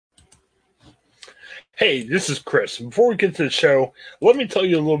Hey, this is Chris. Before we get to the show, let me tell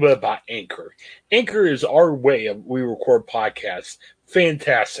you a little bit about Anchor. Anchor is our way of we record podcasts.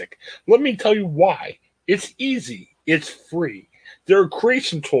 Fantastic. Let me tell you why. It's easy. It's free. There are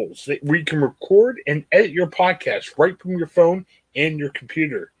creation tools that where you can record and edit your podcast right from your phone and your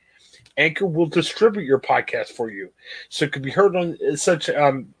computer. Anchor will distribute your podcast for you, so it can be heard on such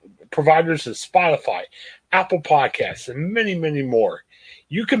providers as Spotify, Apple Podcasts, and many, many more.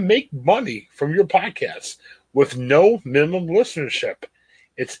 You can make money from your podcast with no minimum listenership.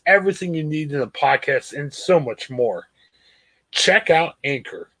 It's everything you need in a podcast and so much more. Check out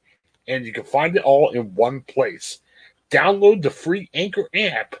Anchor, and you can find it all in one place. Download the free Anchor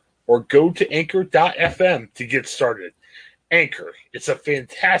app or go to anchor.fm to get started. Anchor, it's a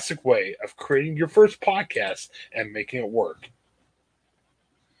fantastic way of creating your first podcast and making it work.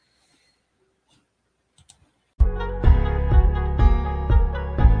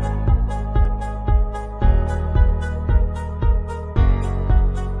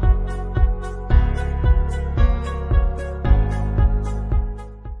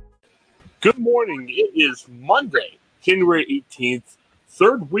 Good morning. It is Monday, January 18th.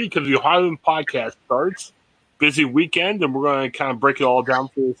 Third week of the Ohioan podcast starts. Busy weekend, and we're going to kind of break it all down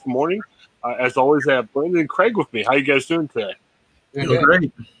for this morning. As always, I have Brandon and Craig with me. How you guys doing today? Doing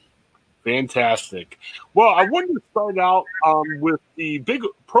great. Fantastic. Well, I wanted to start out with the big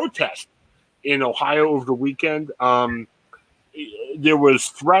protest in Ohio over the weekend. There was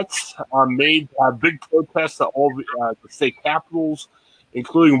threats made to have big protests at all the state capitals,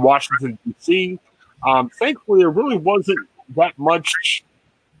 including Washington, D.C. Thankfully, there really wasn't that much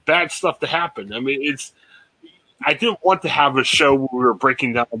bad stuff to happen. I mean, I didn't want to have a show where we were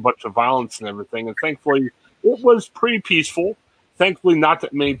breaking down a bunch of violence and everything, and thankfully, it was pretty peaceful. Thankfully, not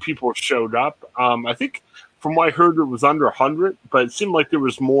that many people showed up. I think from what I heard, it was under 100, but it seemed like there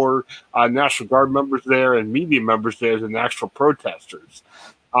was more National Guard members there and media members there than actual protesters.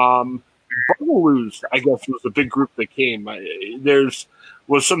 Bugaloos, I guess, was the big group that came.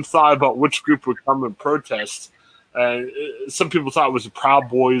 Was some thought about which group would come and protest. Some people thought it was the Proud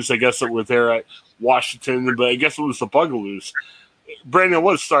Boys, I guess, that were there at Washington, but I guess it was the Bugaloos. Brandon, I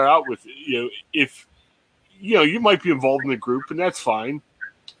want to start out with, if you might be involved in the group, and that's fine.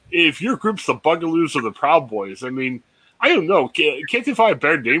 If your group's the Bugaloos or the Proud Boys, I mean, I don't know. Can't they find a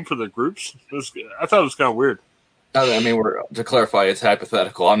better name for the groups? I thought it was kind of weird. I mean, to clarify, it's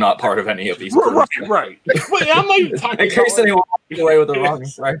hypothetical. I'm not part of any of these groups. Right. Wait, I'm not even talking in case anyone walked away with the wrong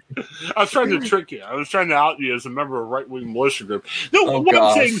right. I was trying to trick you. I was trying to out you as a member of a right-wing militia group. No, what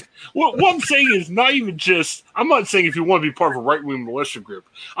I'm saying is not even just. I'm not saying if you want to be part of a right-wing militia group.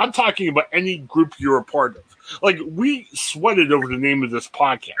 I'm talking about any group you're a part of. Like, we sweated over the name of this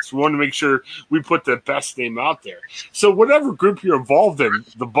podcast. We want to make sure we put the best name out there. So whatever group you're involved in,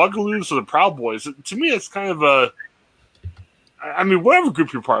 the Bugaloos or the Proud Boys, to me, it's kind of a. I mean, whatever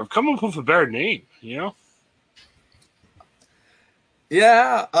group you're part of, come up with a better name, Yeah.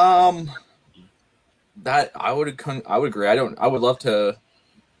 That I would agree. I would love to.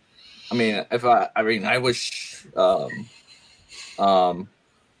 I mean, I wish.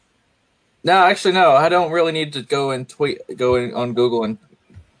 No, actually, no. I don't really need to go on Google and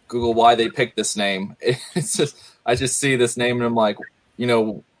Google why they picked this name. It's just I just see this name and I'm like,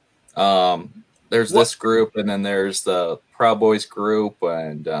 there's this group and then there's the Proud Boys group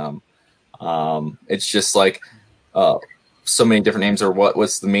and it's just like so many different names or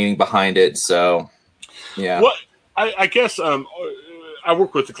what's the meaning behind it. So yeah. Well, I guess I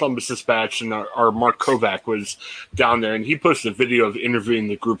work with the Columbus Dispatch, and our Mark Kovac was down there, and he posted a video of interviewing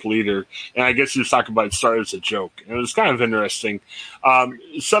the group leader, and I guess he was talking about it started as a joke, and it was kind of interesting.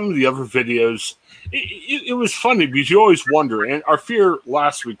 Some of the other videos, it was funny because you always wonder, and our fear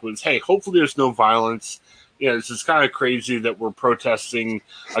last week was, hey, hopefully there's no violence. This is kind of crazy that we're protesting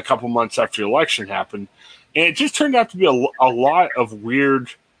a couple months after the election happened, and it just turned out to be a lot of weird,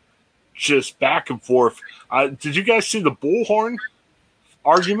 just back and forth. Did you guys see the bullhorn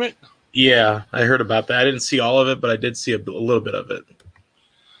argument? Yeah, I heard about that. I didn't see all of it, but I did see a little bit of it.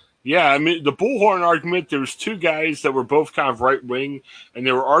 Yeah, I mean, the bullhorn argument, there was two guys that were both kind of right-wing, and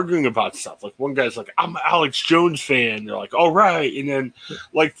they were arguing about stuff. Like, one guy's like, I'm an Alex Jones fan. They're like, oh, right. And then,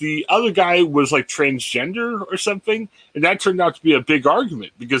 like, the other guy was, like, transgender or something, and that turned out to be a big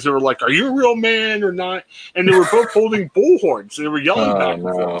argument because they were like, are you a real man or not? And they were both holding bullhorns. They were yelling back and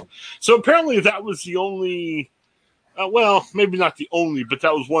forth. So apparently that was the only... well, maybe not the only, but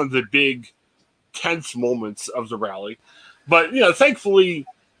that was one of the big tense moments of the rally. But, thankfully,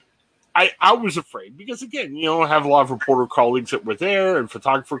 I was afraid because, again, I have a lot of reporter colleagues that were there and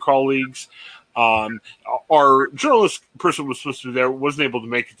photographer colleagues. Our journalist person was supposed to be there, wasn't able to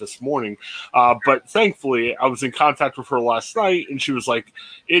make it this morning, but thankfully I was in contact with her last night, and she was like,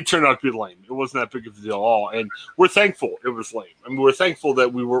 it turned out to be lame. It wasn't that big of a deal at all, and we're thankful it was lame. I mean, we're thankful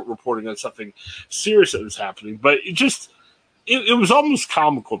that we weren't reporting on something serious that was happening, but it was almost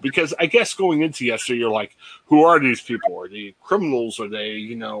comical because I guess going into yesterday, you're like, who are these people? Are they criminals? Are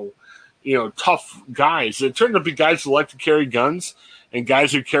they, tough guys? It turned out to be guys who like to carry guns and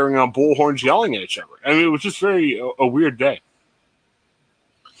guys who are carrying on bullhorns yelling at each other. I mean, it was just a weird day.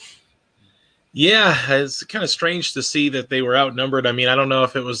 Yeah, it's kind of strange to see that they were outnumbered. I mean, I don't know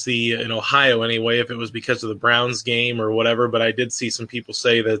if it was in Ohio anyway, if it was because of the Browns game or whatever, but I did see some people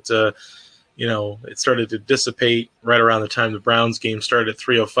say that, it started to dissipate right around the time the Browns game started at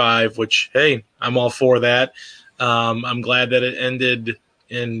 3:05, which, hey, I'm all for that. I'm glad that it ended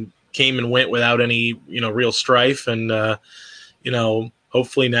and came and went without any, real strife. And,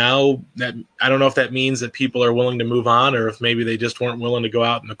 hopefully now that I don't know if that means that people are willing to move on or if maybe they just weren't willing to go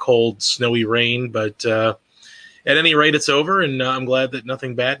out in the cold, snowy rain. But at any rate, it's over, and I'm glad that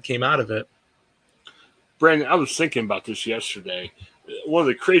nothing bad came out of it. Brandon, I was thinking about this yesterday. One of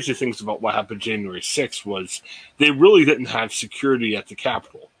the crazy things about what happened January 6th was they really didn't have security at the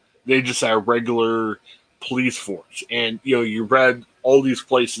Capitol. They just had regular police force. And, you read all these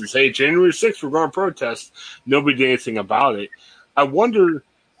places, hey, January 6th, we're going to protest. Nobody did anything about it. I wonder,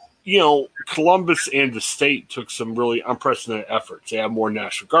 Columbus and the state took some really unprecedented efforts. They had more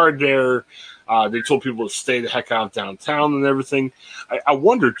National Guard there. They told people to stay the heck out of downtown and everything. I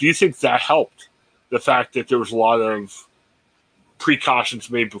wonder, do you think that helped? The fact that there was a lot of precautions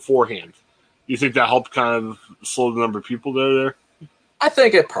made beforehand. Do you think that helped kind of slow the number of people that are there? I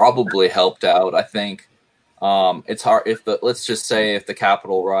think it probably helped out. I think it's hard let's just say if the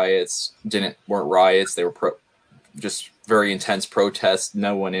Capitol riots weren't riots, they were just very intense protests.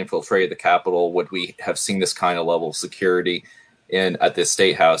 No one infiltrated the Capitol. Would we have seen this kind of level of security at the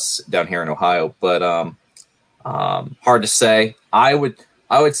Statehouse down here in Ohio? But hard to say. I would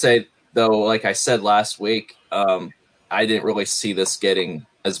say though, like I said last week, I didn't really see this getting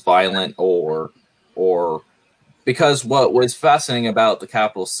as violent or because what was fascinating about the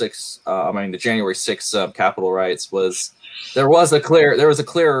the January 6th Capitol riots was there was a clear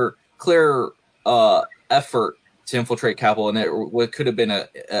effort to infiltrate Capitol, and it could have been a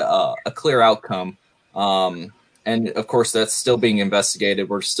clear outcome. And of course, that's still being investigated.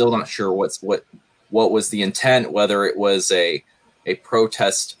 We're still not sure what was the intent, whether it was a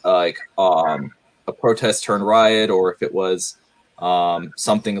protest a protest turned riot, or if it was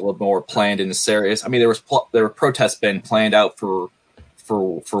something a little more planned and serious. I mean, there were protests been planned out for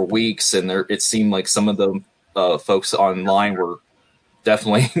weeks, and it seemed like some of the folks online were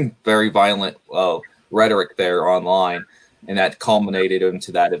definitely very violent rhetoric there online, and that culminated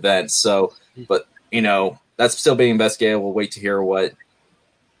into that event. So, but that's still being investigated. We'll wait to hear what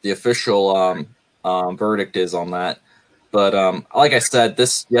the official verdict is on that. But like I said,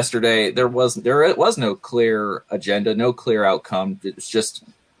 yesterday there was no clear agenda, no clear outcome. It's just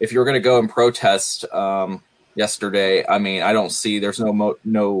if you're going to go and protest yesterday, I mean, I don't see there's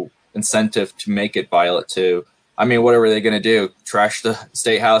no incentive to make it violent too. I mean, what are they going to do? Trash the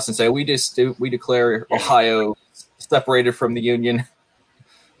Statehouse and say we declare Ohio separated from the Union?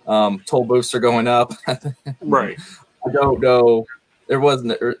 Toll booths are going up. Right. I don't know. There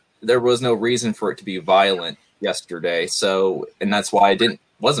was no reason for it to be violent yesterday, and that's why it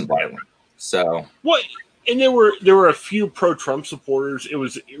wasn't violent. So what? And there were a few pro-Trump supporters. It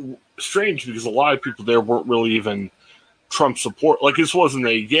was strange because a lot of people there weren't really even Trump support. Like, this wasn't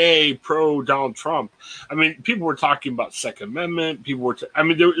a yay pro Donald Trump. I mean, people were talking about Second Amendment.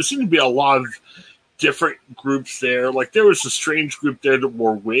 There seemed to be a lot of different groups there. Like, there was a strange group there that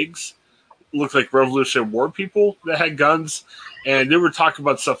wore wigs, looked like Revolutionary War people that had guns, and they were talking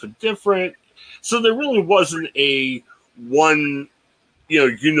about stuff different. So there really wasn't a one,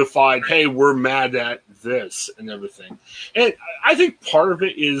 unified, hey, we're mad at this and everything. And I think part of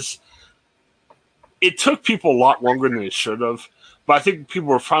it is it took people a lot longer than it should have. But I think people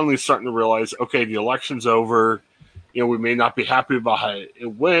were finally starting to realize, okay, the election's over. We may not be happy about how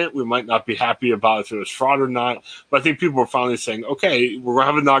it went. We might not be happy about if it was fraud or not. But I think people were finally saying, okay, we're going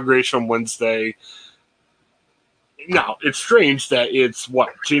to have inauguration on Wednesday. Now, it's strange that it's,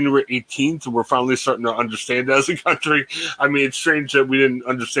 January 18th, and we're finally starting to understand it as a country. I mean, it's strange that we didn't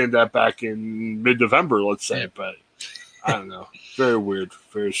understand that back in mid-November, let's say, but I don't know. Very weird,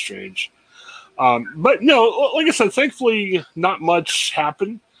 very strange. But no, like I said, thankfully, not much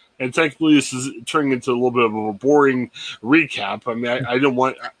happened, and thankfully this is turning into a little bit of a boring recap. I mean, I don't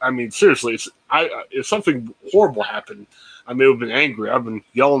want – I mean, seriously, if something horrible happened, I may have been angry. I've been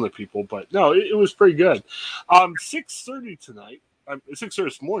yelling at people, but no, it was pretty good. 6:30 tonight, 6:30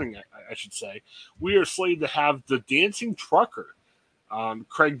 this morning, I should say. We are slated to have the Dancing Trucker.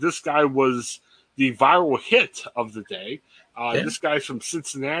 Craig, this guy was the viral hit of the day. This guy's from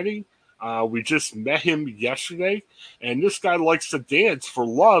Cincinnati. We just met him yesterday, and this guy likes to dance for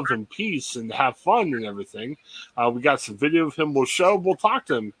love and peace and have fun and everything. We got some video of him. We'll show. We'll talk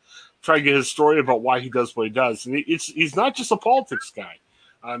to him, try to get his story about why he does what he does. And he's not just a politics guy.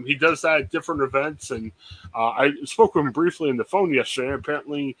 He does that at different events, and I spoke with him briefly on the phone yesterday.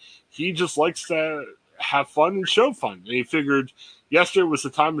 Apparently, he just likes to have fun and show fun. And he figured yesterday was the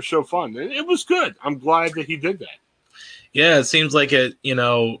time to show fun, and it was good. I'm glad that he did that. Yeah, it seems like it.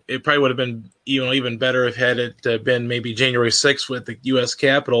 It probably would have been even better if had it been maybe January 6th with the U.S.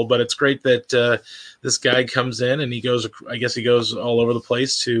 Capitol. But it's great that this guy comes in and he goes. I guess he goes all over the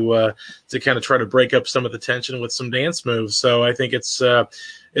place to kind of try to break up some of the tension with some dance moves. So I think it's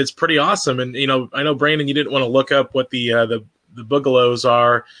pretty awesome. And I know Brandon, you didn't want to look up what the Boogaloo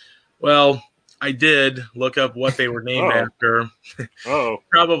are. Well, I did look up what they were named after.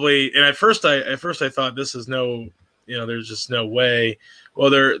 Probably. And at first I thought this is no. There's just no way. Well,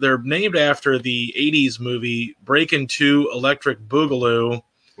 they're named after the 80s movie Breakin' 2 Electric Boogaloo.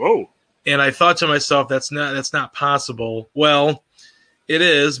 Whoa. And I thought to myself, that's not possible. Well, it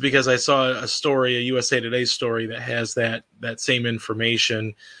is, because I saw a story, a USA Today story that has that same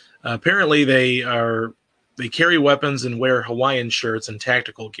information. Apparently they carry weapons and wear Hawaiian shirts and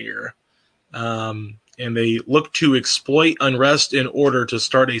tactical gear. And they look to exploit unrest in order to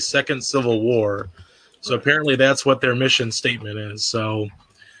start a second civil war. So apparently that's what their mission statement is. So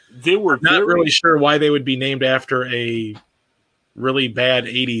they were not really sure why they would be named after a really bad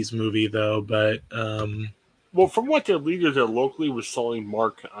 80s movie, though. But well, from what their leader there locally was telling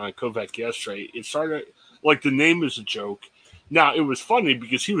Mark Kovac yesterday, it started like the name is a joke. Now, it was funny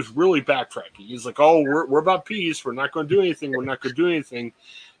because he was really backtracking. He's like, oh, we're about peace. We're not going to do anything. We're not going to do anything.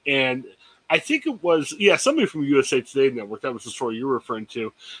 And I think it was, somebody from USA Today Network, that was the story you were referring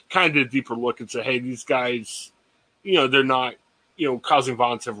to, kind of did a deeper look and said, hey, these guys, they're not, causing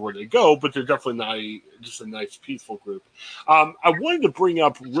violence everywhere they go, but they're definitely not just a nice, peaceful group. I wanted to bring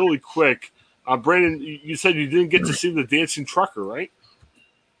up really quick, Brandon, you said you didn't get to see the Dancing Trucker, right?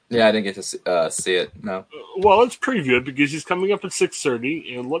 Yeah, I didn't get to see it, no. Well, let's preview it because he's coming up at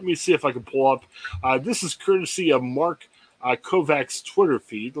 6:30, and let me see if I can pull up. This is courtesy of Mark Kovac's Twitter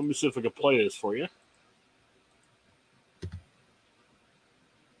feed. Let me see if I can play this for you.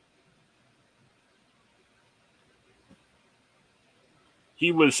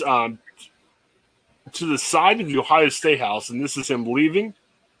 He was to the side of the Ohio Statehouse, and this is him leaving.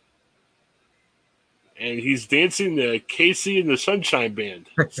 And he's dancing the Casey and the Sunshine Band.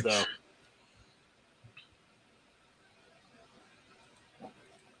 So.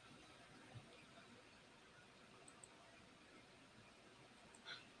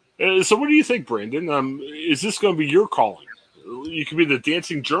 So what do you think, Brandon? Is this going to be your calling? You could be the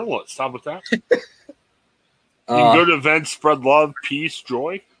dancing journalist. How about that? You can go to events, spread love, peace,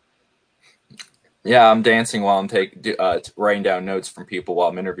 joy. Yeah, I'm dancing while I'm writing down notes from people while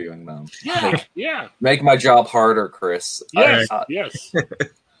I'm interviewing them. Yeah. Make my job harder, Chris. Yes, yes.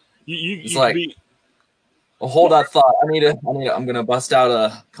 It's like, well, hold that thought. I'm going to bust out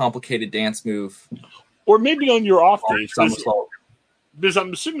a complicated dance move. Or maybe on your off days. Because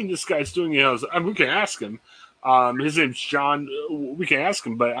I'm assuming this guy's doing it. We can ask him. His name's John. We can ask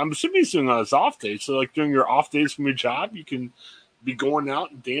him, but I'm assuming he's doing it on his off days. So, like during your off days from your job, you can be going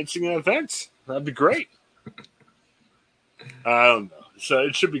out and dancing at events. That'd be great. I don't know. So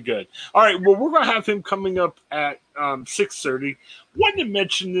it should be good. All right. Well, we're going to have him coming up at 6:30. Wanted to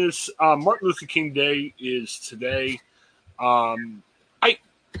mention this. Martin Luther King Day is today.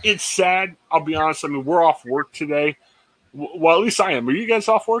 It's sad. I'll be honest. We're off work today. Well, at least I am. Are you guys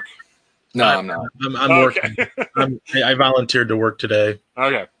off work? No, I'm not. I'm working. I volunteered to work today.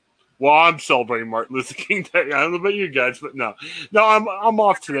 Okay. Well, I'm celebrating Martin Luther King Day. I don't know about you guys, but no, I'm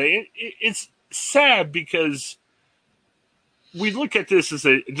off today. It's sad because we look at this as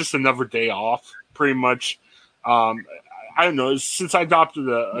just another day off, pretty much. I don't know. Since I adopted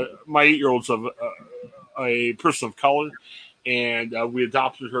my 8-year-old's of a person of color, and we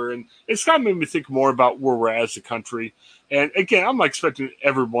adopted her, and it's kind of made me think more about where we're at as a country. And again, I'm not expecting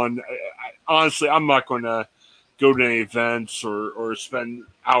everyone. Honestly, I'm not going to go to any events or spend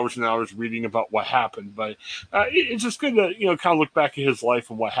hours and hours reading about what happened. But it's just good to kind of look back at his life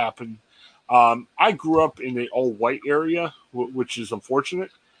and what happened. I grew up in an all-white area, which is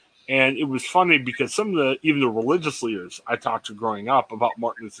unfortunate. And it was funny because some of even the religious leaders I talked to growing up about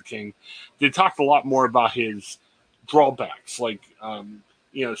Martin Luther King, they talked a lot more about his drawbacks, like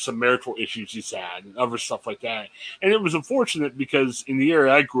some marital issues he's had and other stuff like that. And it was unfortunate because in the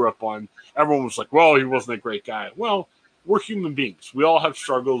area I grew up on, everyone was like, "Well, he wasn't a great guy." Well, we're human beings. We all have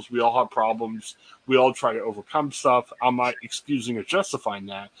struggles. We all have problems. We all try to overcome stuff. I'm not excusing or justifying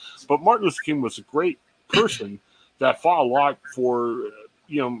that, but Martin Luther King was a great person that fought a lot for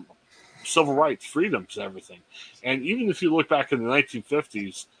civil rights, freedoms, and everything. And even if you look back in the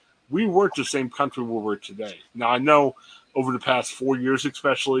 1950s, we weren't the same country we were today. Now, I know over the past 4 years,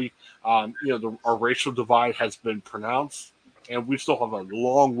 especially, our racial divide has been pronounced, and we still have a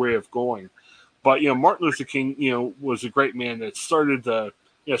long way of going. But Martin Luther King, was a great man that started to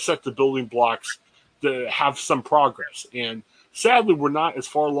set the building blocks to have some progress. And sadly, we're not as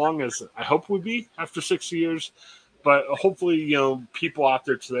far along as I hope we'd be after 60 years. But hopefully, people out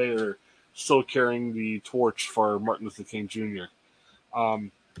there today are still carrying the torch for Martin Luther King Jr.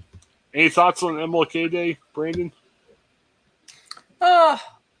 Any thoughts on MLK Day, Brandon? I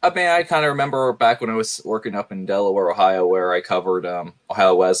mean, I kind of remember back when I was working up in Delaware, Ohio, where I covered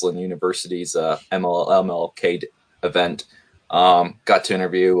Ohio Wesleyan University's MLK event. Got to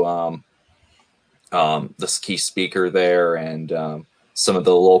interview this key speaker there and some of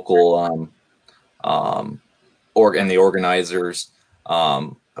the local and the organizers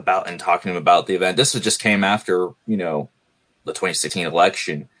about and talking to them about the event. This just came after the 2016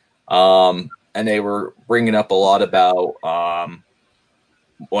 election, and they were bringing up a lot about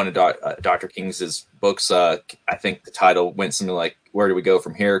one of Dr. King's books. I think the title went something like "Where Do We Go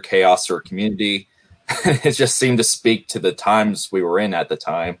From Here? Chaos or Community?" It just seemed to speak to the times we were in at the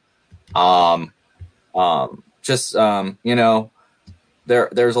time.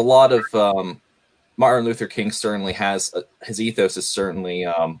 There's a lot of Martin Luther King certainly has his ethos is certainly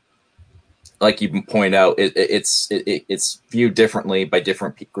like you point out, it's viewed differently by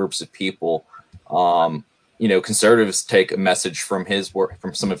different groups of people. Conservatives take a message from his work,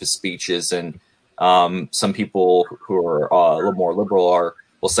 from some of his speeches, and some people who are a little more liberal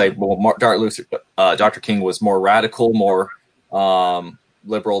will say, well, Dr. King was more radical, more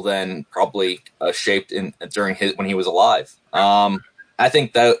liberal than probably shaped during when he was alive. I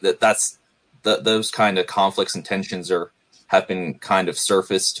think that's those kind of conflicts and tensions have been kind of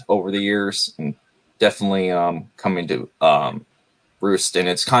surfaced over the years and definitely coming to roost. And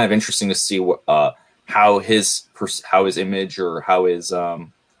it's kind of interesting to see how his image or how his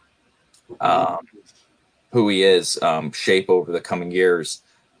who he is shape over the coming years.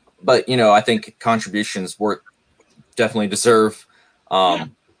 But I think contributions definitely deserve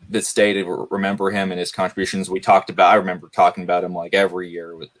this day to remember him and his contributions. I remember talking about him like every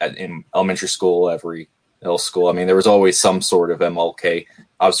year in elementary school, every middle school. I mean, there was always some sort of MLK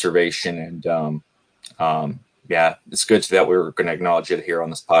observation, and it's good that we were going to acknowledge it here on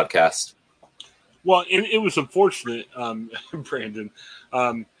this podcast. Well, it was unfortunate, Brandon.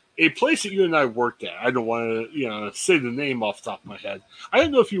 A place that you and I worked at, I don't want to say the name off the top of my head. I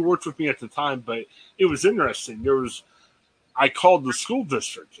don't know if you worked with me at the time, but it was interesting. I called the school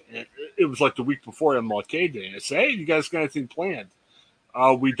district, and it was like the week before MLK Day. And I said, "Hey, you guys got anything planned?"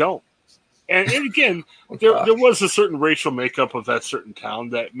 We don't. And again, there was a certain racial makeup of that certain town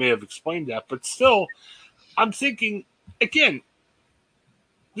that may have explained that. But still, I'm thinking, again,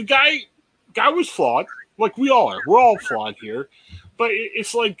 the guy was flawed. Like we all are. We're all flawed here. But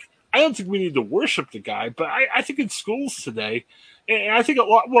it's like, I don't think we need to worship the guy. But I think in schools today, and I think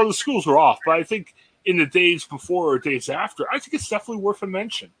the schools are off, but I think in the days before or days after, I think it's definitely worth a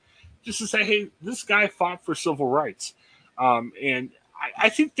mention. Just to say, hey, this guy fought for civil rights. And I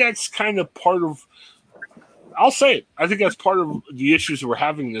think that's kind of part of, I'll say it, I think that's part of the issues we're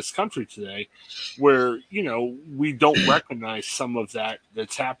having in this country today, where, we don't recognize some of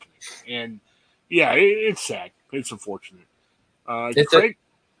that's happening. And yeah, it's sad. It's unfortunate. Craig?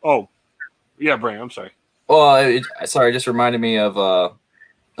 Brian, I'm sorry. Well, it just reminded me of,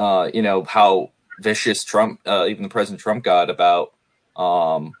 how vicious Trump, even the President Trump got about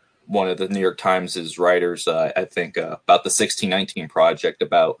one of the New York Times' writers, I think, about the 1619 Project,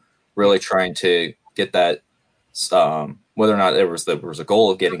 about really trying to get that, whether or not there was a goal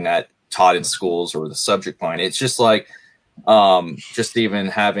of getting that taught in schools or the subject line. It's just like, just even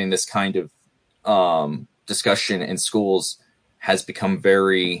having this kind of discussion in schools has become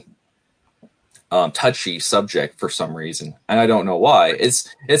very touchy subject for some reason, and I don't know why.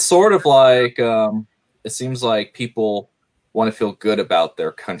 It's sort of like it seems like people want to feel good about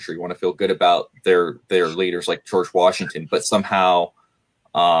their country, want to feel good about their leaders like George Washington, but somehow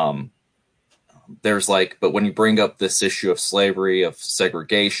there's but when you bring up this issue of slavery, of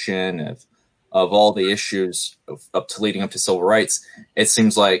segregation, of all the issues leading up to civil rights, it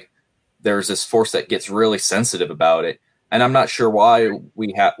seems like there's this force that gets really sensitive about it, and I'm not sure why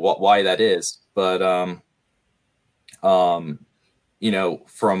why that is, but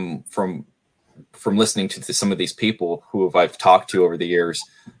from listening to some of these people who I've talked to over the years,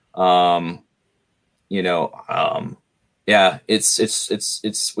 yeah, there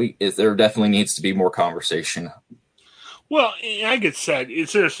definitely needs to be more conversation. Well, I get sad.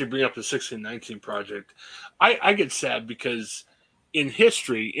 It's interesting to bring up the 1619 project. I get sad because in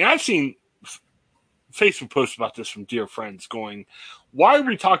history, and I've seen Facebook posts about this from dear friends going, why are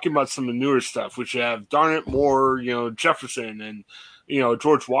we talking about some of the newer stuff, which have darn it more, Jefferson and,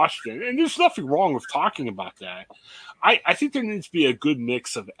 George Washington. And there's nothing wrong with talking about that. I think there needs to be a good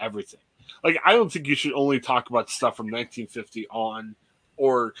mix of everything. Like, I don't think you should only talk about stuff from 1950 on,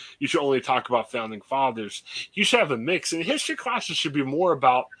 or you should only talk about founding fathers. You should have a mix. And history classes should be more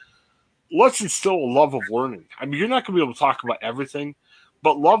about, let's instill a love of learning. I mean, you're not going to be able to talk about everything,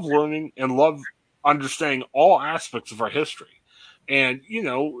 but love learning and love understanding all aspects of our history. And,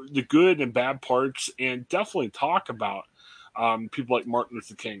 the good and bad parts, and definitely talk about people like Martin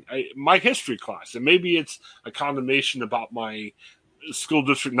Luther King. My history class, and maybe it's a condemnation about my school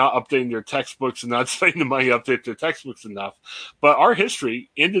district not updating their textbooks and not spending the money to update their textbooks enough. But our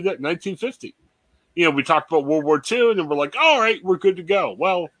history ended at 1950. We talked about World War II, and then we're like, all right, we're good to go.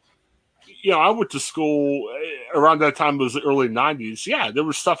 Well, I went to school around that time. It was the early 90s. Yeah, there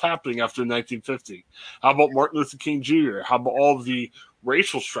was stuff happening after 1950. How about Martin Luther King Jr.? How about all of the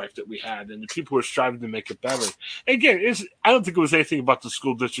racial strife that we had and the people who were striving to make it better? And again, I don't think it was anything about the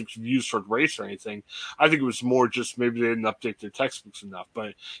school district's views toward race or anything. I think it was more just maybe they didn't update their textbooks enough.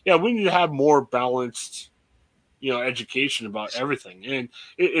 But yeah, we need to have more balanced, education about everything. And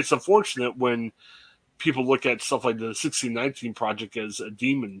it's unfortunate when people look at stuff like the 1619 project as a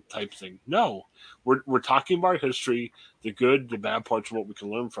demon type thing. No, we're talking about history, the good, the bad parts of what we can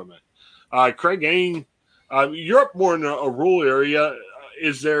learn from it. Craig, you're up more in a rural area.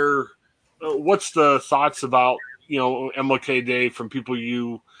 Is there, what's the thoughts about, MLK Day from people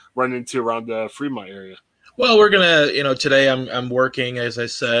you run into around the Fremont area? Well, we're gonna, today I'm working, as I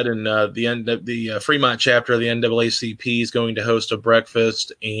said, and the Fremont chapter of the NAACP is going to host a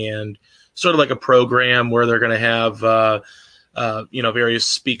breakfast and sort of like a program where they're going to have, various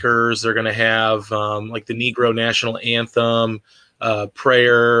speakers. They're going to have like the Negro National Anthem,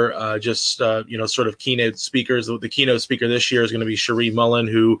 prayer, sort of keynote speakers. The keynote speaker this year is going to be Cherie Mullen,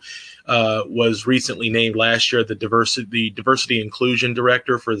 who was recently named last year the diversity inclusion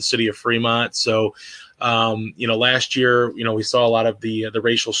director for the city of Fremont. So, last year, we saw a lot of the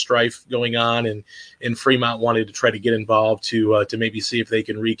racial strife going on, and Fremont wanted to try to get involved to maybe see if they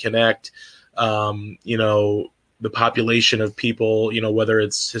can reconnect, the population of people, whether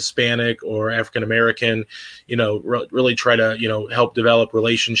it's Hispanic or African American, really try to, help develop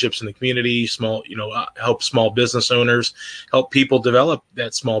relationships in the community, help small business owners, help people develop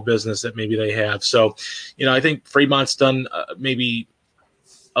that small business that maybe they have. So, I think Fremont's done maybe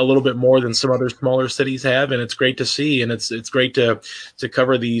a little bit more than some other smaller cities have, and it's great to see. And it's great to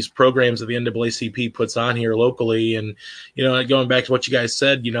cover these programs that the NAACP puts on here locally. And, going back to what you guys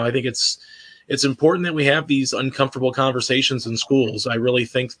said, I think it's important that we have these uncomfortable conversations in schools. I really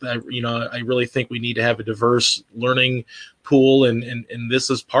think that, I really think we need to have a diverse learning pool, and this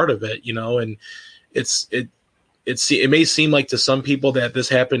is part of it, and it may seem like to some people that this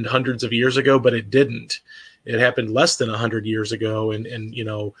happened hundreds of years ago, but it didn't. It happened less than 100 years ago, and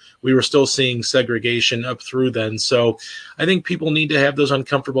we were still seeing segregation up through then. So I think people need to have those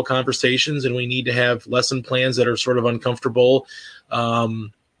uncomfortable conversations, and we need to have lesson plans that are sort of uncomfortable.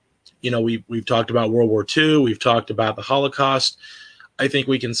 We've talked about World War II. We've talked about the Holocaust. I think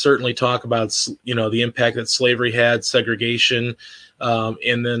we can certainly talk about, the impact that slavery had, segregation,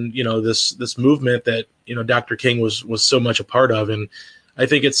 and then, this movement that, Dr. King was so much a part of. And I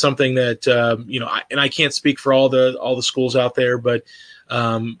think it's something that, I can't speak for all the schools out there, but,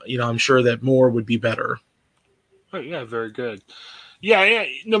 I'm sure that more would be better. Oh, yeah, very good. Yeah,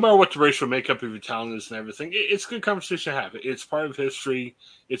 no matter what the racial makeup of your town is and everything, it's a good conversation to have. It's part of history.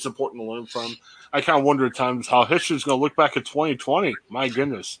 It's important to learn from. I kind of wonder at times how history is going to look back at 2020. My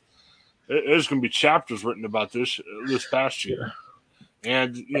goodness. There's going to be chapters written about this past year.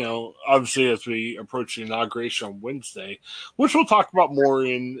 And, obviously as we approach the inauguration on Wednesday, which we'll talk about more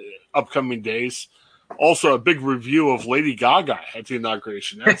in upcoming days. Also, a big review of Lady Gaga at the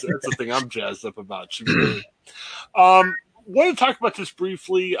inauguration. That's the thing I'm jazzed up about. Should be great. Want to talk about this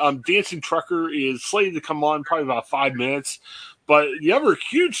briefly. Dancing Trucker is slated to come on probably about 5 minutes. But the other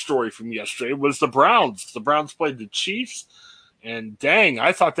huge story from yesterday was the Browns. The Browns played the Chiefs. And dang,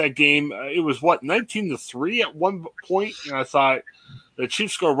 I thought that game, it was 19-3 at one point. And I thought, the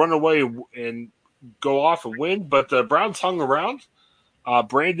Chiefs going to run away and go off and win, but the Browns hung around.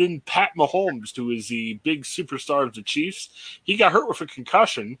 Pat Mahomes, who is the big superstar of the Chiefs, he got hurt with a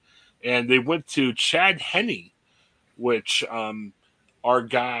concussion, and they went to Chad Henne, which our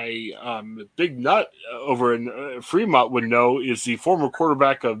guy, Big Nut over in Fremont would know, is the former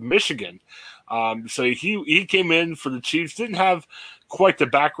quarterback of Michigan. So he came in for the Chiefs, didn't have quite the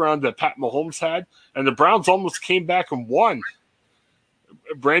background that Pat Mahomes had, and the Browns almost came back and won.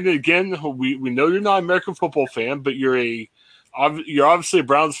 Brandon, again, we know you're not an American football fan, but you're obviously a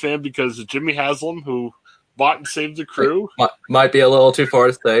Browns fan because of Jimmy Haslam, who bought and saved the crew. Might be a little too far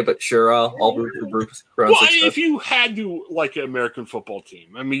to say, but sure, I'll root for Bruce. Well, if you had to like an American football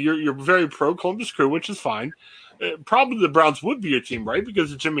team, I mean, you're very pro Columbus Crew, which is fine. Probably the Browns would be your team, right?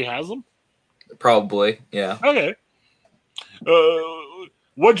 Because of Jimmy Haslam. Probably, yeah. Okay.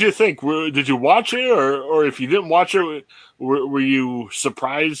 What did you think? Did you watch it, or if you didn't watch it, were you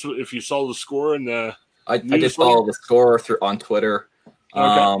surprised if you saw the score in the? I did follow the score on Twitter.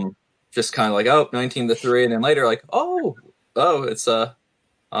 Okay. Just kind of like 19-3, and then later like it's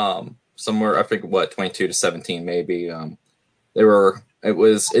somewhere I think 22-17 maybe.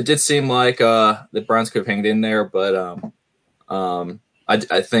 It did seem like the Browns could have hanged in there, but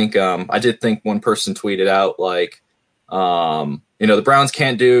I think I did think one person tweeted out like the Browns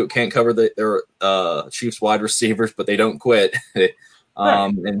can't cover their Chiefs wide receivers, but they don't quit.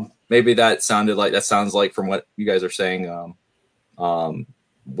 Right. And maybe that sounds like from what you guys are saying.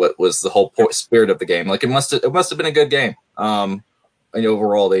 What was the whole spirit of the game? Like it must have been a good game. And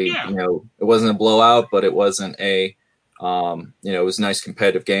overall, it wasn't a blowout, but it wasn't it was a nice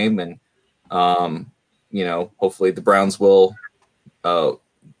competitive game, and hopefully the Browns will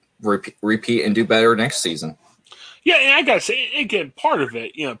repeat and do better next season. Yeah, and I gotta say again, part of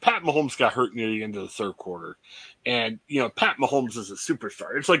it, Pat Mahomes got hurt near the end of the third quarter. And, Pat Mahomes is a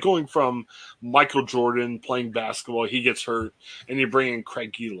superstar. It's like going from Michael Jordan playing basketball, he gets hurt, and you bring in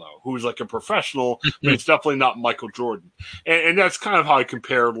Craig Gilo, who's like a professional, but it's definitely not Michael Jordan. And that's kind of how I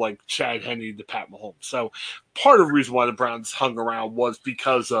compared like Chad Henne to Pat Mahomes. So part of the reason why the Browns hung around was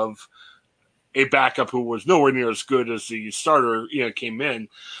because of a backup who was nowhere near as good as the starter, came in.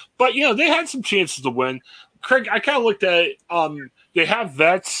 But, they had some chances to win. Craig, I kind of looked at it. They have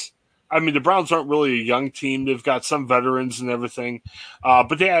vets. I mean, the Browns aren't really a young team. They've got some veterans and everything.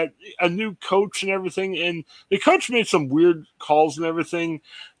 But they had a new coach and everything. And the coach made some weird calls and everything.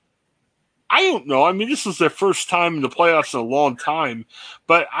 I don't know. I mean, this was their first time in the playoffs in a long time.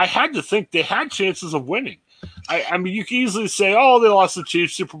 But I had to think they had chances of winning. I mean, you can easily say, they lost the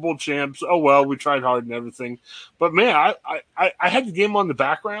Chiefs, Super Bowl champs. Oh, well, we tried hard and everything. But, man, I had the game on the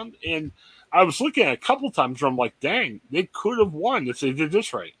background. And I was looking at it a couple times where I'm like, dang, they could have won if they did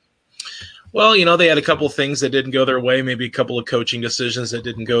this right. Well, they had a couple of things that didn't go their way, maybe a couple of coaching decisions that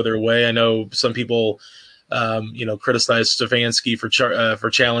didn't go their way. I know some people, criticized Stefanski for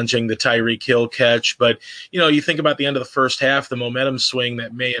challenging the Tyreek Hill catch. But, you think about the end of the first half, the momentum swing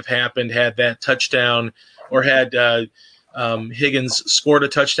that may have happened had that touchdown or had Higgins scored a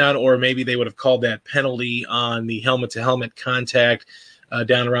touchdown, or maybe they would have called that penalty on the helmet-to-helmet contact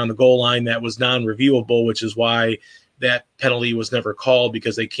down around the goal line that was non-reviewable, which is why that penalty was never called,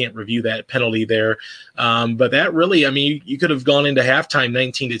 because they can't review that penalty there. But that really, I mean, you could have gone into halftime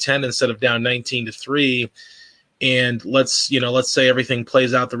 19-10 instead of down 19-3. And let's say everything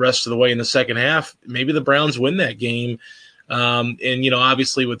plays out the rest of the way in the second half. Maybe the Browns win that game. And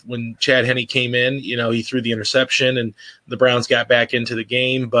obviously when Chad Henne came in, he threw the interception and the Browns got back into the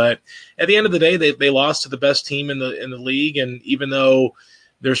game. But at the end of the day, they lost to the best team in the league. And even though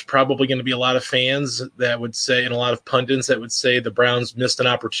there's probably going to be a lot of fans that would say, and a lot of pundits that would say the Browns missed an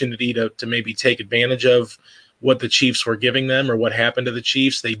opportunity to maybe take advantage of what the Chiefs were giving them or what happened to the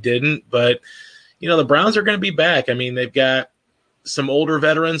Chiefs. They didn't, but the Browns are going to be back. I mean, they've got some older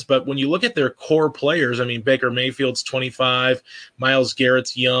veterans, but when you look at their core players, I mean, Baker Mayfield's 25, Myles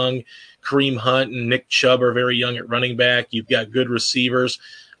Garrett's young, Kareem Hunt and Nick Chubb are very young at running back. You've got good receivers,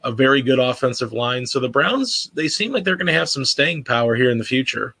 a very good offensive line. So the Browns, they seem like they're going to have some staying power here in the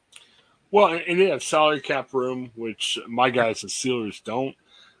future. Well, and they have salary cap room, which my guys, the Steelers, don't.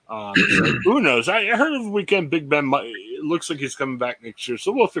 So who knows? I heard over the weekend Big Ben it looks like he's coming back next year,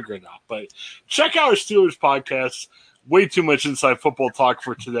 so we'll figure it out. But check out our Steelers podcast. Way too much inside football talk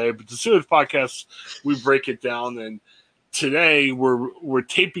for today, but the Steelers podcast, we break it down. And today we're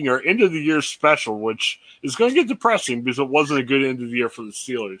taping our end of the year special, which is going to get depressing because it wasn't a good end of the year for the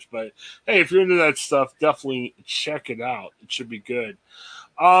Steelers. But hey, if you're into that stuff, definitely check it out. It should be good.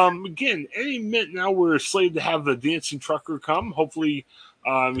 Again, any minute now we're slated to have the dancing trucker come. Hopefully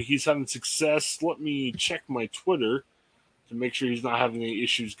he's having success. Let me check my Twitter to make sure he's not having any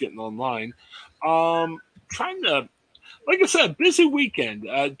issues getting online. Trying to, like I said, busy weekend.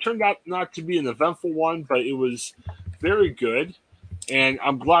 Turned out not to be an eventful one, but it was very good, and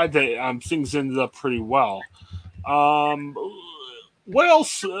I'm glad that things ended up pretty well. Um, what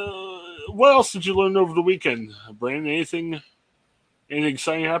else? What else did you learn over the weekend, Brandon? Anything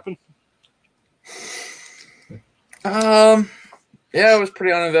exciting happen? Yeah, it was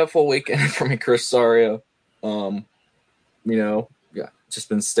pretty uneventful weekend for me, Chris. Sorry. Just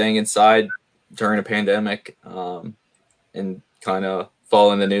been staying inside during a pandemic, and kind of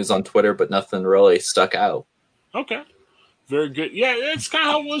following the news on Twitter, but nothing really stuck out. Okay, very good. Yeah, that's kind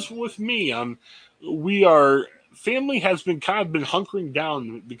of how it was with me. Family has been kind of been hunkering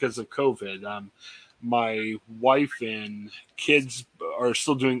down because of COVID. My wife and kids are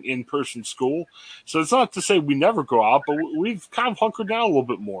still doing in-person school, so it's not to say we never go out, but we've kind of hunkered down a little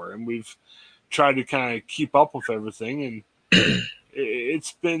bit more, and we've tried to kind of keep up with everything, and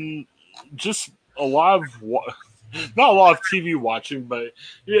it's been just a lot of not a lot of TV watching, but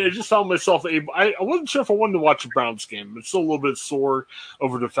yeah, I just found myself able. I wasn't sure if I wanted to watch a Browns game. I'm still a little bit sore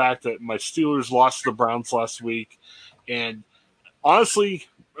over the fact that my Steelers lost to the Browns last week, and honestly,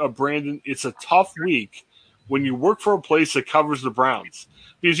 Brandon, it's a tough week when you work for a place that covers the Browns.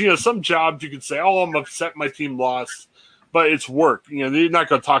 Because, some jobs you could say, oh, I'm upset my team lost, but it's work. They're not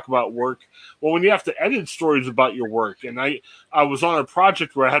going to talk about work. Well, when you have to edit stories about your work, and I was on a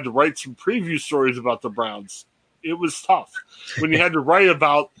project where I had to write some preview stories about the Browns, it was tough. When you had to write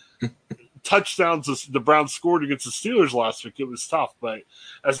about touchdowns the Browns scored against the Steelers last week, it was tough. But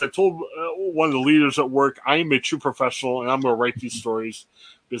as I told one of the leaders at work, I am a true professional, and I'm going to write these stories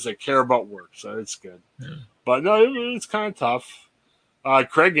because I care about work. So it's good. Yeah. But no, it's kind of tough.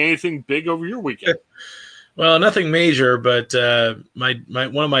 Craig, anything big over your weekend? Well, nothing major, but my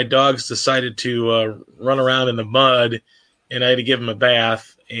one of my dogs decided to run around in the mud, and I had to give him a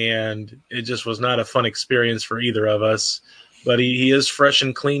bath, and it just was not a fun experience for either of us. But he is fresh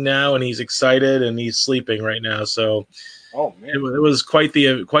and clean now, and he's excited, and he's sleeping right now. So, oh man, it was quite the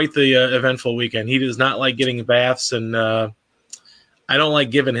eventful weekend. He does not like getting baths, and I don't like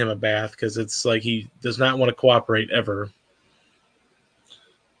giving him a bath because it's like he does not want to cooperate ever.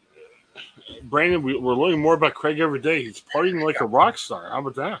 Brandon, we're learning more about Craig every day. He's partying like a rock star. How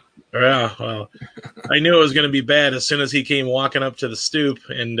about that? Yeah, well, I knew it was going to be bad as soon as he came walking up to the stoop,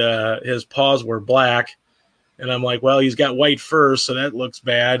 and his paws were black. And I'm like, well, he's got white fur, so that looks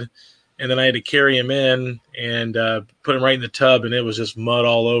bad. And then I had to carry him in and put him right in the tub, and it was just mud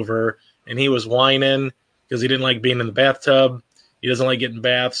all over. And he was whining because he didn't like being in the bathtub. He doesn't like getting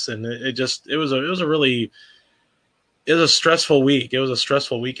baths, and it was a stressful week. It was a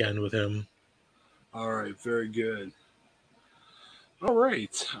stressful weekend with him. All right, very good. All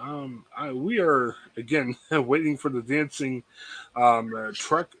right, we are again waiting for the dancing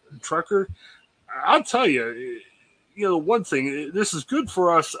trucker. I'll tell you, one thing. This is good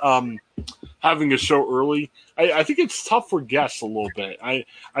for us having a show early. I think it's tough for guests a little bit. I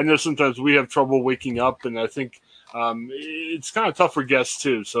know sometimes we have trouble waking up, and I think it's kind of tough for guests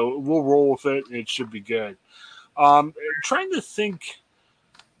too. So we'll roll with it, and it should be good. Trying to think.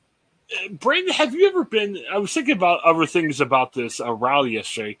 Brandon, have you ever been? I was thinking about other things about this rally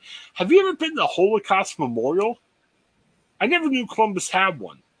yesterday. Have you ever been to Holocaust Memorial? I never knew Columbus had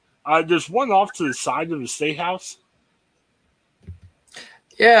one. There's one off to the side of the Statehouse.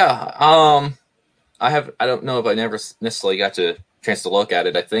 Yeah, I don't know if I never necessarily got a chance to look at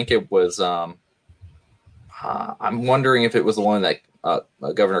it. I think it was. I'm wondering if it was the one that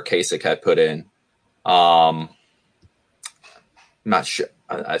Governor Kasich had put in. I'm not sure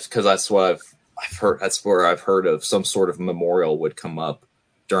because that's what I've heard. That's where I've heard of some sort of memorial would come up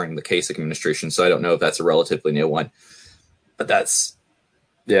during the Kasich administration. So I don't know if that's a relatively new one, but that's.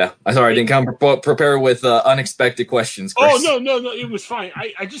 Yeah, I'm sorry, I didn't come prepared with unexpected questions, Chris. Oh, no, it was fine.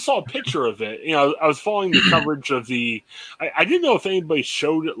 I just saw a picture of it. I was following the coverage of the I didn't know if anybody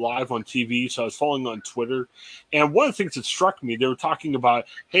showed it live on TV, so I was following on Twitter. And one of the things that struck me, they were talking about,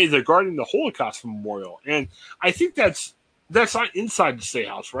 hey, they're guarding the Holocaust Memorial. And I think that's not inside the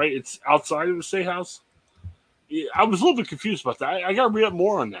Statehouse, right? It's outside of the Statehouse. I was a little bit confused about that. I got to read up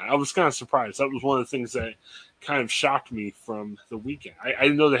more on that. I was kind of surprised. That was one of the things that kind of shocked me from the weekend. I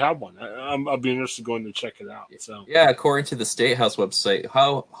didn't know they had one. I'll be interested going to check it out. So yeah, according to the Statehouse website,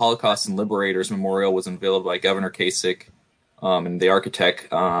 how Holocaust and Liberators Memorial was unveiled by Governor Kasich and the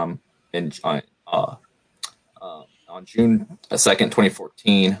architect on June 2nd,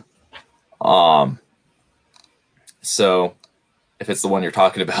 2014. So if it's the one you're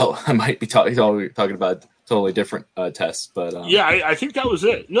talking about, I might be talking about totally different tests, but yeah, I think that was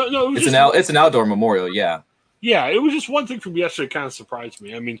it. No, it's an outdoor memorial. Yeah. Yeah, it was just one thing from yesterday that kind of surprised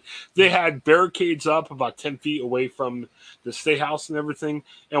me. I mean, they had barricades up about 10 feet away from the Statehouse and everything.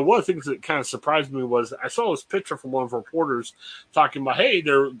 And one of the things that kind of surprised me was I saw this picture from one of the reporters talking about, hey,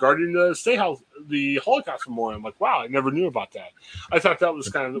 they're guarding the Statehouse, the Holocaust Memorial. I'm like, wow, I never knew about that. I thought that was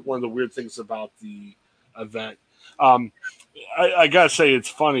kind of one of the weird things about the event. Um, I got to say, it's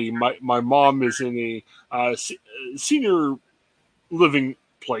funny. My mom is in a senior living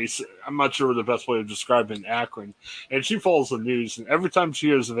place. I'm not sure the best way to describe it in Akron. And she follows the news, and every time she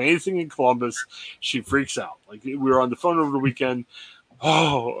hears of anything in Columbus, she freaks out. Like we were on the phone over the weekend.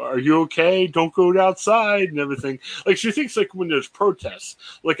 Oh, are you okay? Don't go outside and everything. Like she thinks like when there's protests.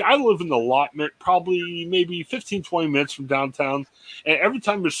 Like I live in the allotment, probably maybe 15, 20 minutes from downtown. And every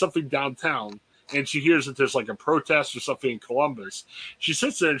time there's something downtown and she hears that there's like a protest or something in Columbus, she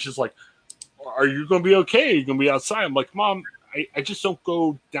sits there and she's like, are you going to be okay? Are you going to be outside? I'm like, Mom, I just don't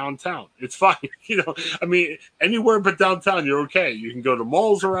go downtown. It's fine. I mean, anywhere but downtown, you're okay. You can go to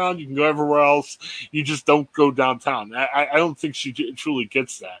malls around. You can go everywhere else. You just don't go downtown. I don't think she truly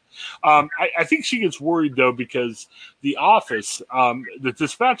gets that. I think she gets worried, though, because the office, the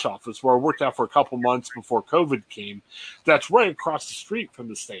dispatch office, where I worked out for a couple months before COVID came, that's right across the street from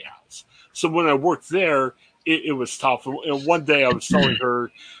the Statehouse. So when I worked there, it was tough. And one day I was telling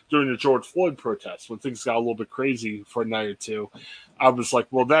her during the George Floyd protests, when things got a little bit crazy for a night or two, I was like,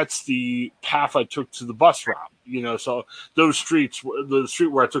 well, that's the path I took to the bus route. So those streets, the street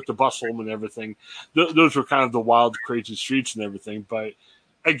where I took the bus home and everything, those were kind of the wild, crazy streets and everything. But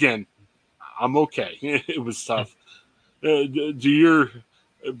again, I'm okay. It was tough.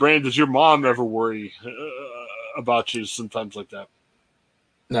 Brand, does your mom ever worry about you sometimes like that?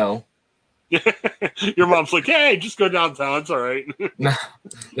 No. Your mom's like, hey, just go downtown. It's all right. No,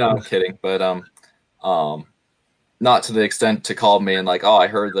 I'm kidding. But not to the extent to call me and like, oh, I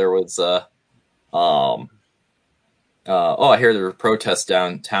heard there was I hear there were protests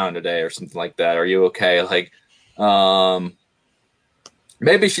downtown today or something like that. Are you okay? Like,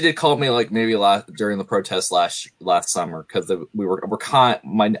 maybe she did call me like maybe during the protest last summer because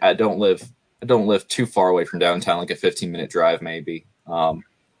I don't live too far away from downtown, like a 15-minute drive maybe.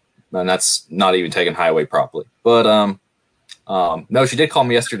 And that's not even taking highway properly. But no, she did call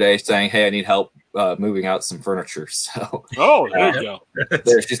me yesterday saying, "Hey, I need help moving out some furniture." So, there you go.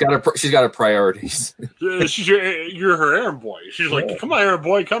 She's got her priorities. You're her errand boy. She's like, "Come on, errand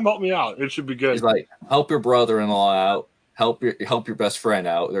boy, come help me out. It should be good." She's like, "Help your brother-in-law out. Help your best friend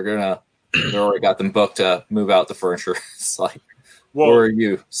out. They already got them booked to move out the furniture." It's like, where are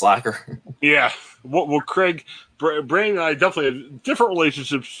you, slacker? Yeah. Well, Craig, Brandon and I definitely have different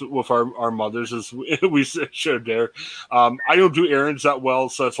relationships with our mothers, as we showed there. I don't do errands that well,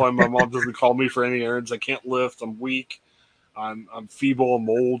 so that's why my mom doesn't call me for any errands. I can't lift. I'm weak. I'm feeble. I'm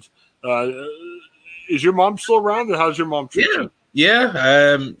old. Is your mom still around, and how's your mom treat you?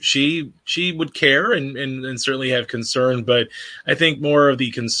 Yeah. She would care and certainly have concern, but I think more of the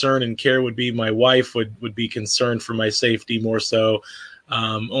concern and care would be my wife would be concerned for my safety more so,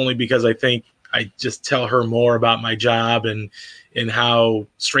 only because I think I just tell her more about my job and how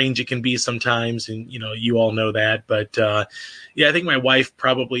strange it can be sometimes. And, you all know that. But, yeah, I think my wife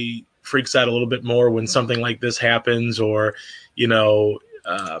probably freaks out a little bit more when something like this happens or,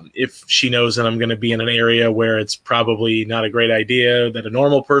 if she knows that I'm going to be in an area where it's probably not a great idea that a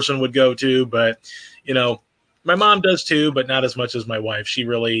normal person would go to. But, my mom does too, but not as much as my wife. She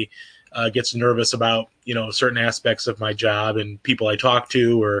really gets nervous about, certain aspects of my job and people I talk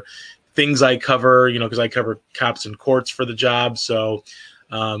to or things I cover, because I cover cops and courts for the job. So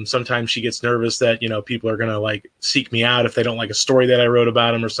sometimes she gets nervous that, people are going to like seek me out if they don't like a story that I wrote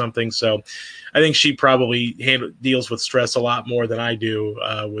about them or something. So I think she probably deals with stress a lot more than I do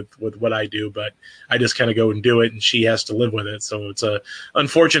with what I do, but I just kind of go and do it and she has to live with it. So it's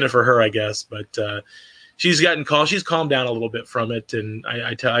unfortunate for her, I guess, but she's calmed down a little bit from it. And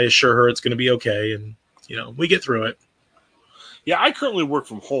I assure her it's going to be okay. And, we get through it. Yeah, I currently work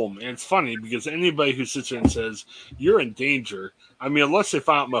from home, and it's funny because anybody who sits there and says, you're in danger, I mean, unless they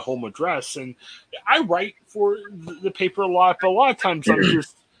find out my home address, and I write for the paper a lot, but a lot of times I'm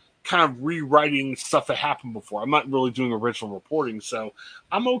just kind of rewriting stuff that happened before. I'm not really doing original reporting, so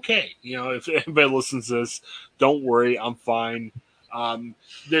I'm okay. If anybody listens to this, don't worry, I'm fine.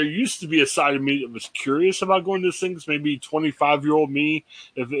 There used to be a side of me that was curious about going to things. Maybe 25-year-old me,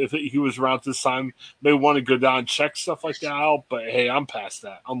 if he was around this time, may want to go down and check stuff like that out. But hey, I'm past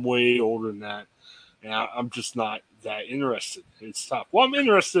that. I'm way older than that, and I'm just not that interested. It's tough. Well, I'm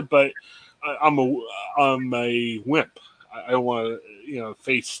interested, but I'm a wimp. I don't want to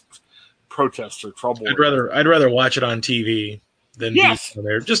face protests or trouble. I'd rather watch it on TV. than being Yes.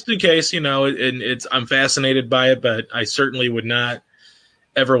 there, just in case, and I'm fascinated by it, but I certainly would not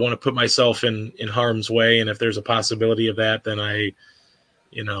ever want to put myself in harm's way. And if there's a possibility of that, then I,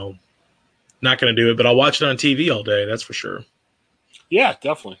 not going to do it, but I'll watch it on TV all day. That's for sure. Yeah,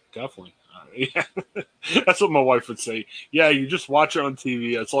 definitely. Yeah. That's what my wife would say. Yeah, you just watch it on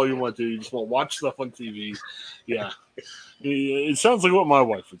TV. That's all you want to do. You just want to watch stuff on TV. Yeah. It sounds like what my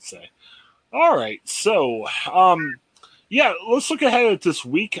wife would say. All right. So, yeah, let's look ahead at this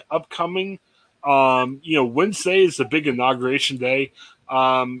week upcoming. Wednesday is the big inauguration day.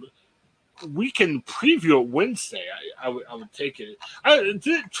 We can preview it Wednesday. I would take it. Did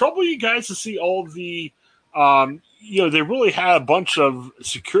it trouble you guys to see all of the they really had a bunch of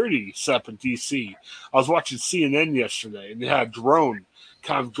security set up in DC. I was watching CNN yesterday, and they had a drone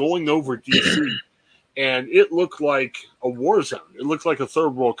kind of going over DC, and it looked like a war zone. It looked like a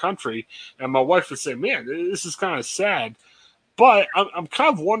third world country. And my wife would say, "Man, this is kind of sad." But I'm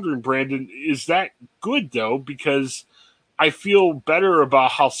kind of wondering, Brandon, is that good though? Because I feel better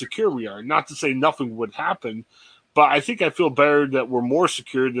about how secure we are. Not to say nothing would happen, but I think I feel better that we're more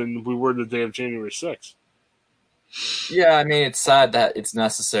secure than we were the day of January 6th. Yeah, I mean, it's sad that it's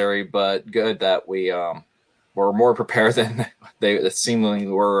necessary, but good that we were more prepared than they seemingly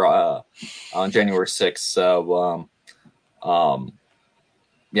were on January 6th. So,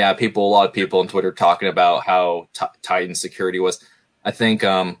 yeah, a lot of people on Twitter talking about how tight security was. I think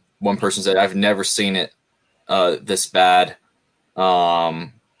one person said, "I've never seen it this bad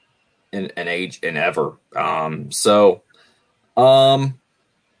in ever."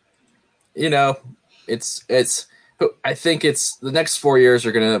 It's I think it's the next 4 years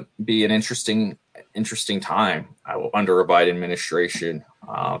are going to be an interesting time under a Biden administration.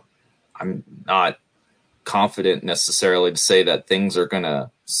 I'm not confident necessarily to say that things are going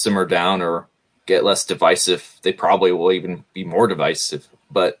to simmer down or get less divisive. They probably will even be more divisive,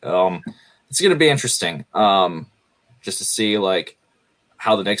 but it's going to be interesting just to see like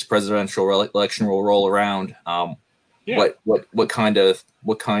how the next presidential election will roll around. Yeah. What kind of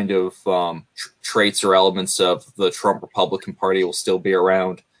traits or elements of the Trump Republican Party will still be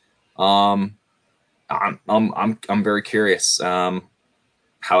around? I'm very curious how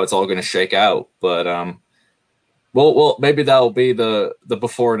it's all going to shake out. But well, maybe that'll be the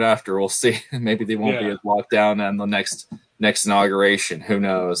before and after. We'll see. Maybe they won't be as locked down on the next inauguration. Who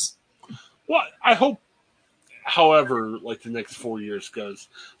knows? Well, I hope. However, like the next 4 years goes,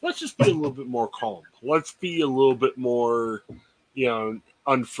 let's just be a little bit more calm. Let's be a little bit more,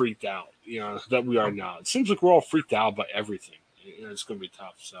 unfreaked out, that we are now. It seems like we're all freaked out by everything. It's going to be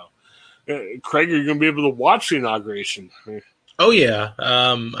tough. So, Craig, are you going to be able to watch the inauguration? Oh, yeah.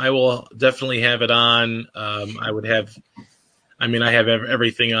 I will definitely have it on. I have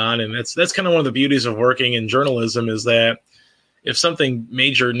everything on, and that's kind of one of the beauties of working in journalism is that if something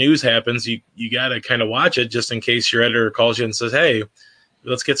major news happens, you got to kind of watch it just in case your editor calls you and says, "Hey,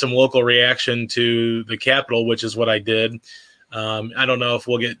 let's get some local reaction to the Capitol," which is what I did. I don't know if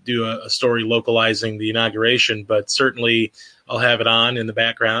we'll do a story localizing the inauguration, but certainly I'll have it on in the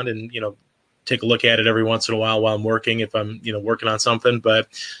background and, take a look at it every once in a while I'm working, if I'm, working on something. But,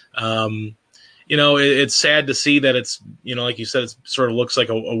 it's sad to see that it's, like you said, it sort of looks like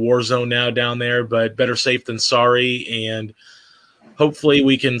a war zone now down there, but better safe than sorry. And hopefully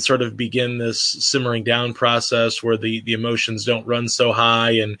we can sort of begin this simmering down process where the emotions don't run so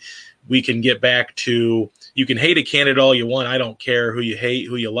high, and we can get back to, you can hate a candidate all you want. I don't care who you hate,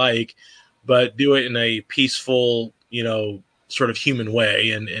 who you like, but do it in a peaceful, sort of human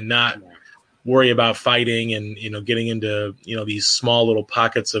way, and not worry about fighting and, getting into, these small little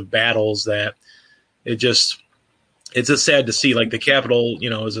pockets of battles that it's just sad to see. Like the Capitol, it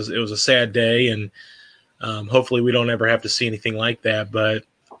was a sad day, and hopefully we don't ever have to see anything like that. But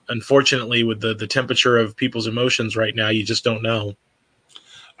unfortunately, with the temperature of people's emotions right now, you just don't know.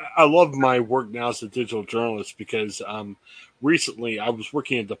 I love my work now as a digital journalist because recently I was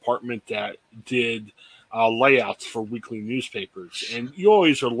working in a department that did layouts for weekly newspapers. And you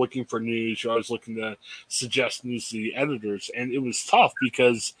always are looking for news. You're always looking to suggest news to the editors. And it was tough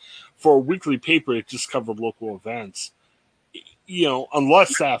because for a weekly paper, it just covered local events.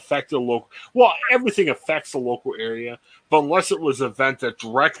 Unless that affected local, well, everything affects the local area, but unless it was an event that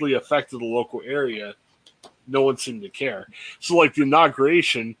directly affected the local area, no one seemed to care. So, like the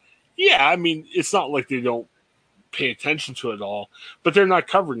inauguration, yeah, I mean, it's not like they don't pay attention to it all, but they're not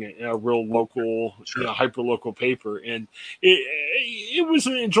covering it in a real local, hyper local paper. And it was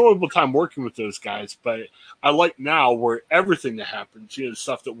an enjoyable time working with those guys. But I like now where everything that happens,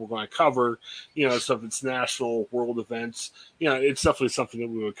 stuff that we're going to cover, stuff that's national, world events, it's definitely something that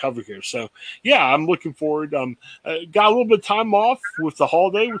we would cover here. So yeah, I'm looking forward. Got a little bit of time off with the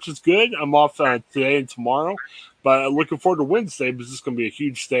holiday, which is good. I'm off today and tomorrow, but looking forward to Wednesday because it's going to be a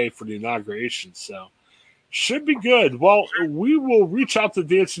huge day for the inauguration. So should be good. Well, we will reach out to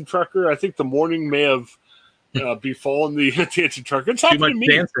Dancing Trucker. I think the morning may have befallen the Dancing Trucker. It's happened to me.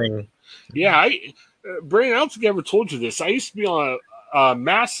 Dancing. Yeah, Brandon, I don't think I ever told you this. I used to be on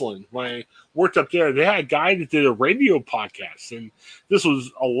Maslin when I worked up there. They had a guy that did a radio podcast, and this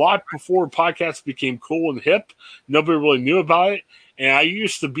was a lot before podcasts became cool and hip. Nobody really knew about it. And I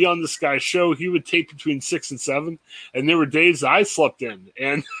used to be on this guy's show. He would tape between 6 and 7, and there were days that I slept in.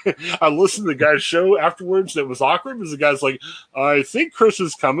 And I listened to the guy's show afterwards. That was awkward because the guy's like, I think Chris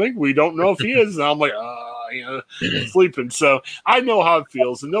is coming. We don't know if he is. And I'm like, sleeping. So I know how it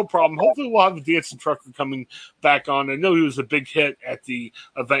feels, and no problem. Hopefully we'll have the Dancing Trucker coming back on. I know he was a big hit at the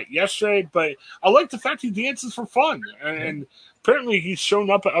event yesterday, but I like the fact he dances for fun. And apparently he's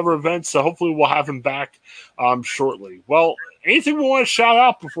shown up at other events, so hopefully we'll have him back shortly. Well, anything we want to shout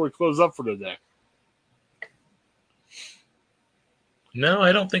out before we close up for today? No,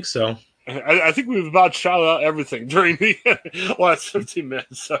 I don't think so. I think we've about shouted out everything during the last 15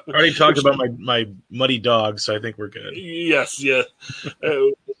 minutes. So. I already talked about my muddy dog, so I think we're good. Yes, yeah.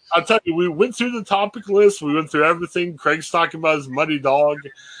 I'll tell you, we went through the topic list. We went through everything. Craig's talking about his muddy dog.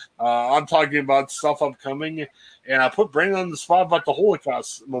 I'm talking about stuff upcoming. And I put Brandon on the spot about the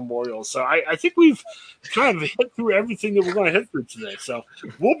Holocaust Memorial. So I think we've kind of hit through everything that we're going to hit through today. So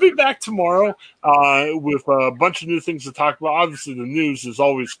we'll be back tomorrow with a bunch of new things to talk about. Obviously, the news is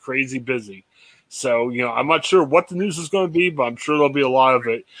always crazy busy. So, I'm not sure what the news is going to be, but I'm sure there'll be a lot of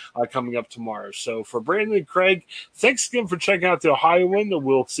it coming up tomorrow. So for Brandon and Craig, thanks again for checking out the Ohioan, and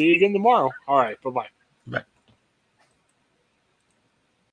we'll see you again tomorrow. All right, bye-bye.